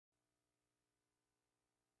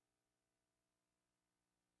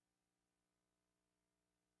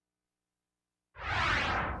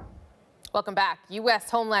Welcome back. U.S.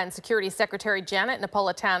 Homeland Security Secretary Janet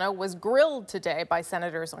Napolitano was grilled today by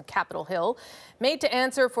senators on Capitol Hill, made to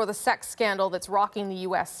answer for the sex scandal that's rocking the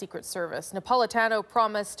U.S. Secret Service. Napolitano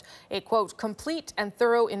promised a, quote, complete and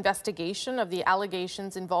thorough investigation of the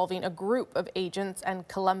allegations involving a group of agents and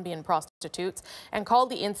Colombian prostitutes and called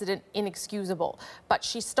the incident inexcusable. But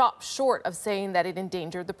she stopped short of saying that it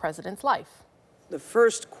endangered the president's life. The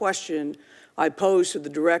first question I posed to the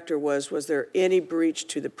director was there any breach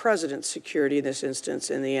to the president's security in this instance?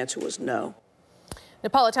 And the answer was no.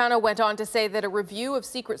 Napolitano went on to say that a review of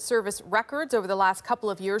Secret Service records over the last couple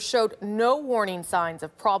of years showed no warning signs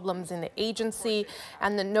of problems in the agency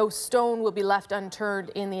and that no stone will be left unturned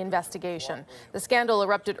in the investigation. The scandal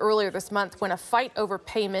erupted earlier this month when a fight over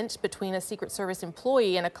payment between a Secret Service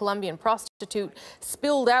employee and a Colombian prostitute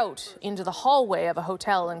spilled out into the hallway of a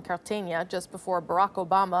hotel in Cartegena just before Barack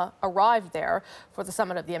Obama arrived there for the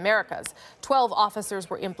Summit of the Americas. 12 officers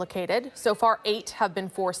were implicated. So far, 8 have been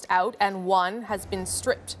forced out and 1 has been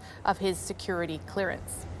stripped of his security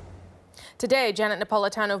clearance. Today, Janet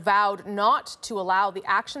Napolitano vowed not to allow the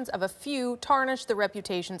actions of a few tarnish the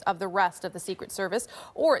reputations of the rest of the Secret Service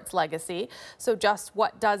or its legacy. So just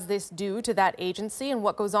what does this do to that agency and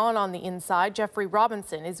what goes on the inside? Jeffrey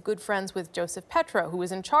Robinson is good friends with Joseph Petro, who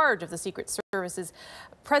was in charge of the Secret Service's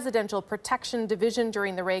Presidential Protection Division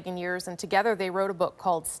during the Reagan years, and together they wrote a book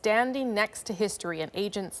called Standing Next to History, An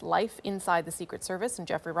Agent's Life Inside the Secret Service. And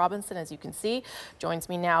Jeffrey Robinson, as you can see, joins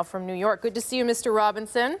me now from New York. Good to see you, Mr.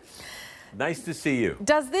 Robinson. Nice to see you.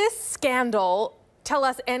 Does this scandal tell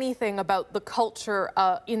us anything about the culture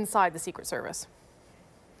inside the Secret Service?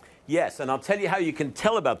 Yes, and I'll tell you how you can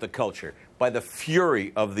tell about the culture, by the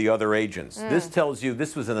fury of the other agents. This tells you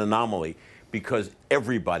this was an anomaly because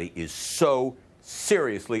everybody is so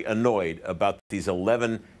seriously annoyed about these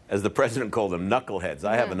 11, as the president called them, knuckleheads.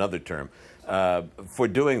 I have another term for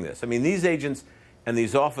doing this. I mean, these agents and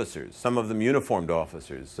these officers, some of them uniformed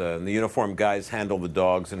officers, and the uniformed guys handle the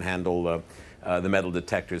dogs and handle the metal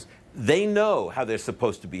detectors. They know how they're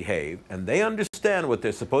supposed to behave, and they understand what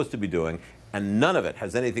they're supposed to be doing, and none of it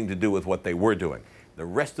has anything to do with what they were doing. The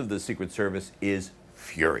rest of the Secret Service is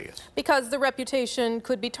furious. Because the reputation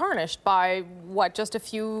could be tarnished by what just a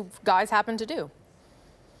few guys happen to do.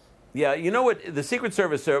 Yeah, you know what? The Secret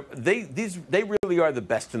Service, they really are the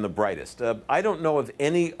best and the brightest. I don't know of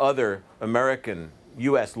any other American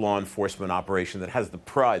U.S. law enforcement operation that has the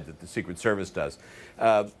pride that the Secret Service does.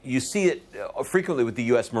 You see it frequently with the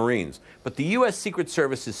U.S. Marines, but the U.S. Secret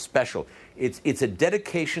Service is special. It's a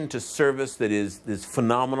dedication to service that is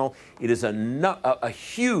phenomenal. It is a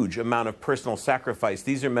huge amount of personal sacrifice.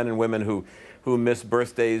 These are men and women who miss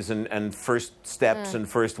birthdays and first steps and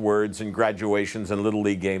first words and graduations and Little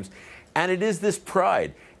League games. And it is this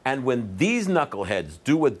pride. And when these knuckleheads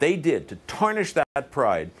do what they did to tarnish that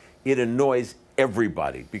pride, it annoys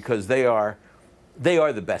everybody because they are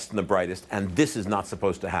the best and the brightest, and this is not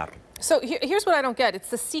supposed to happen. So here's what I don't get. It's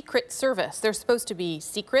the Secret Service. They're supposed to be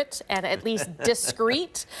secret and at least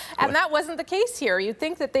discreet, and that wasn't the case here. You'd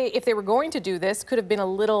think that if they were going to do this, could have been a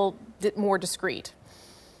little bit more discreet.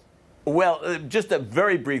 Well, just a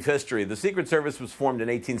very brief history. The Secret Service was formed in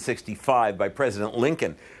 1865 by President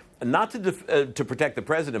Lincoln, not to protect the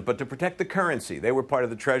president, but to protect the currency. They were part of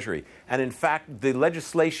the Treasury. And in fact, the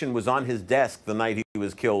legislation was on his desk the night he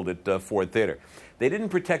was killed at Ford Theater. They didn't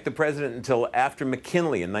protect the president until after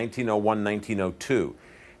McKinley in 1901, 1902.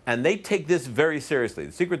 And they take this very seriously.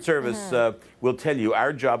 The Secret Service will tell you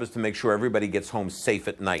our job is to make sure everybody gets home safe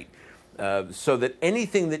at night. So that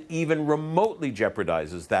anything that even remotely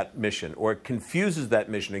jeopardizes that mission or confuses that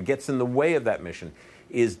mission or gets in the way of that mission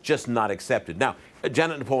is just not accepted. Now,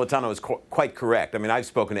 Janet Napolitano is quite correct. I mean, I've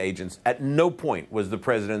spoken to agents. At no point was the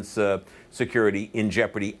president's security in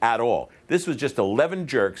jeopardy at all. This was just 11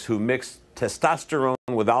 jerks who mixed testosterone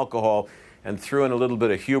with alcohol and threw in a little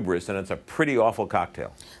bit of hubris, and it's a pretty awful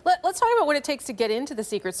cocktail. Let's talk about what it takes to get into the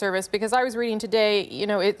Secret Service, because I was reading today, you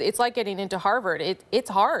know, it's like getting into Harvard. It's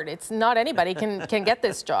hard. It's not anybody can get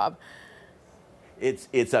this job.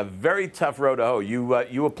 It's a very tough road to hoe.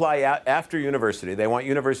 You apply after university. They want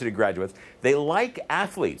university graduates. They like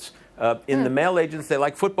athletes. In the male agents, they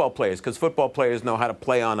like football players because football players know how to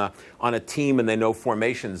play on a team and they know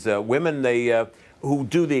formations. Women, who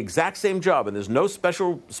do the exact same job, and there's no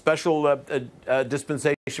special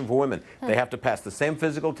dispensation for women. They have to pass the same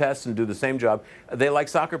physical tests and do the same job. They like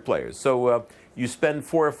soccer players. So you spend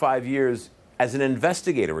 4 or 5 years as an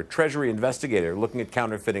investigator, a Treasury investigator, looking at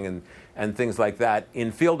counterfeiting and things like that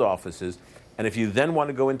in field offices. And if you then want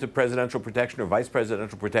to go into presidential protection or vice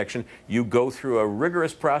presidential protection, you go through a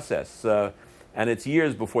rigorous process and it's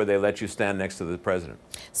years before they let you stand next to the president.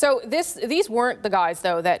 So these weren't the guys,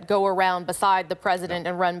 though, that go around beside the president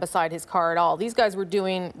and run beside his car at all. These guys were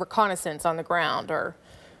doing reconnaissance on the ground, or...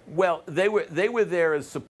 Well, they were there as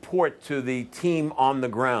support to the team on the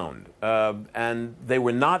ground, and they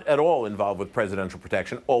were not at all involved with presidential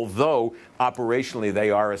protection, although operationally they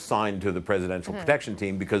are assigned to the presidential protection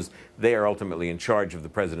team because they are ultimately in charge of the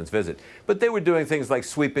president's visit. But they were doing things like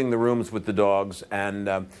sweeping the rooms with the dogs and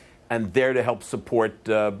there to help support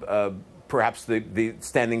perhaps the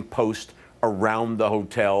standing post around the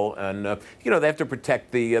hotel. And, they have to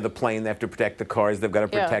protect the plane, they have to protect the cars, they've got to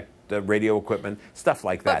protect radio equipment, stuff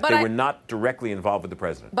like that. They were not directly involved with the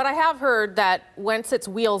president. But I have heard that once it's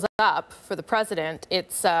wheels up for the president,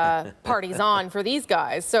 it's parties on for these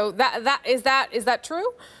guys. So is that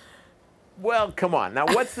true? Well, come on. Now,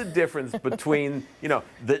 what's the difference between,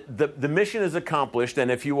 the mission is accomplished, and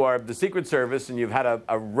if you are the Secret Service and you've had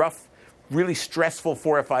a rough, really stressful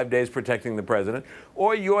 4 or 5 days protecting the president,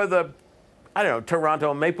 or you're the, I don't know,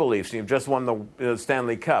 Toronto Maple Leafs and you've just won the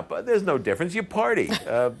Stanley Cup. There's no difference. You party.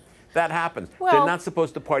 That happens. Well, they're not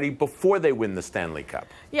supposed to party before they win the Stanley Cup.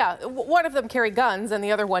 Yeah, one of them carry guns and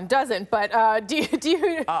the other one doesn't. But do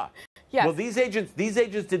you? Yes. Well, these agents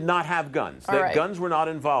did not have guns. Right. Guns were not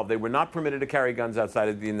involved. They were not permitted to carry guns outside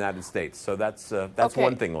of the United States. So that's okay.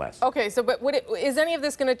 one thing less. Okay. So, but is any of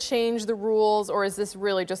this going to change the rules, or is this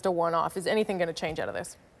really just a one-off? Is anything going to change out of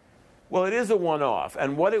this? Well, it is a one-off,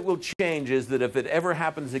 and what it will change is that if it ever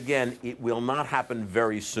happens again, it will not happen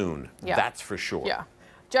very soon. Yeah. That's for sure. Yeah.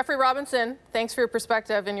 Jeffrey Robinson, thanks for your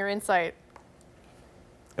perspective and your insight.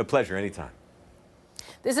 A pleasure, anytime.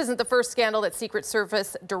 This isn't the first scandal that Secret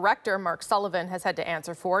Service Director Mark Sullivan has had to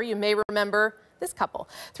answer for. You may remember this couple.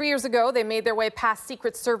 3 years ago, they made their way past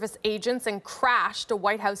Secret Service agents and crashed a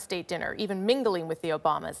White House state dinner, even mingling with the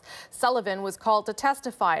Obamas. Sullivan was called to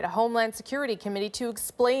testify at a Homeland Security Committee to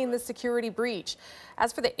explain the security breach.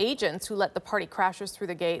 As for the agents who let the party crashers through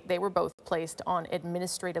the gate, they were both placed on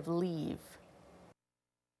administrative leave.